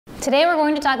Today we're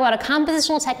going to talk about a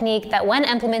compositional technique that, when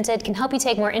implemented, can help you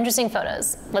take more interesting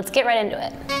photos. Let's get right into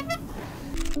it.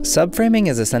 Subframing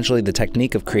is essentially the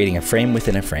technique of creating a frame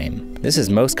within a frame. This is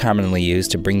most commonly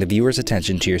used to bring the viewer's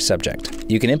attention to your subject.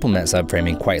 You can implement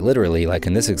subframing quite literally, like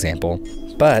in this example,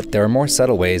 but there are more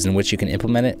subtle ways in which you can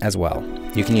implement it as well.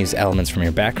 You can use elements from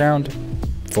your background,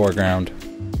 foreground,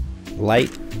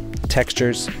 light,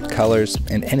 textures, colors,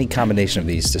 and any combination of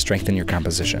these to strengthen your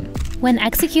composition. When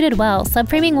executed well,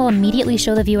 subframing will immediately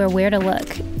show the viewer where to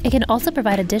look. It can also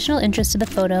provide additional interest to the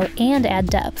photo and add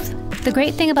depth. The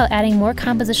great thing about adding more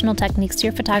compositional techniques to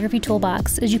your photography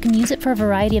toolbox is you can use it for a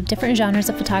variety of different genres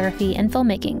of photography and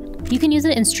filmmaking. You can use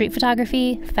it in street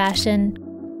photography,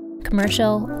 fashion,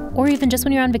 commercial, or even just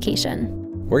when you're on vacation.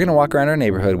 We're going to walk around our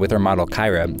neighborhood with our model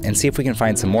Kyra and see if we can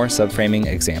find some more subframing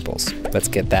examples. Let's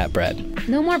get that bread.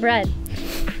 No more bread.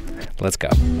 Let's go.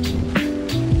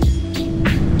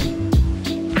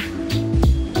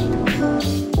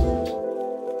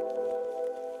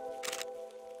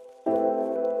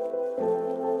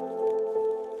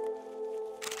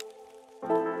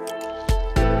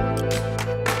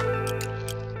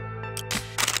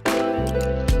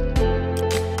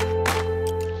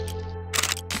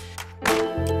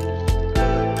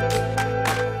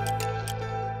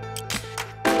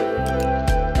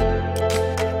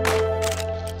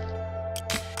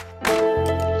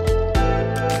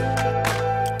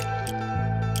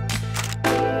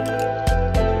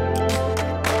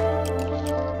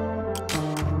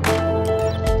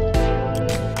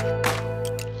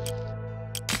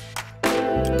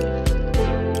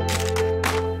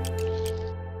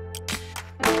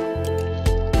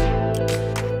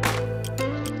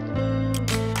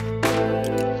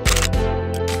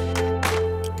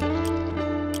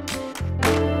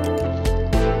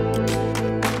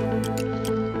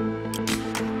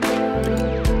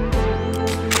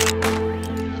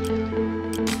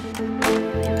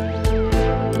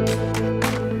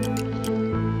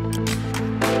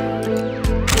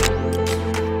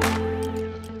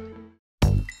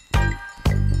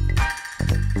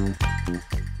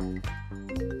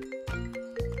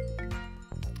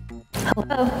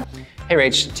 Hello. Hey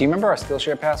Rach, do you remember our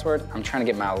Skillshare password? I'm trying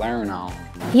to get my learn on.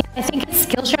 Yeah, I think it's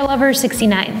Skillshare Lover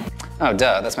 69. Oh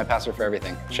duh, that's my password for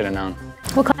everything. Should have known.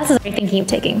 What classes are you thinking of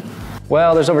taking?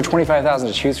 Well, there's over 25,000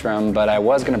 to choose from, but I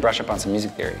was going to brush up on some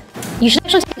music theory. You should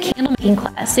actually take a candle making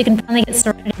class so you can finally get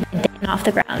started and off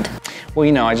the ground. Well,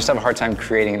 you know, I just have a hard time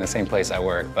creating in the same place I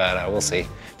work, but we'll see.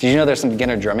 Did you know there's some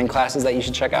beginner drumming classes that you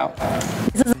should check out?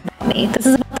 This isn't about me. This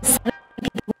is about the 7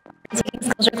 people who are taking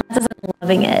Skillshare classes and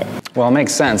loving it. Well, it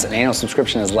makes sense. An annual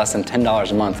subscription is less than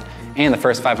 $10 a month, and the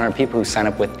first 500 people who sign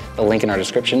up with the link in our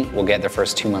description will get their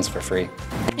first 2 months for free.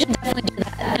 I should definitely do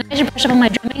that. And I should brush up on my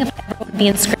drumming if I ever would be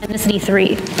in Synchronicity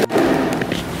 3.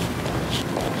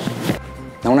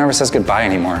 No one ever says goodbye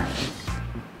anymore.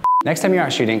 Next time you're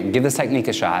out shooting, give this technique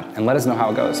a shot and let us know how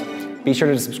it goes. Be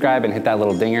sure to subscribe and hit that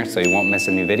little dinger so you won't miss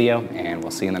a new video, and we'll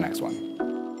see you in the next one.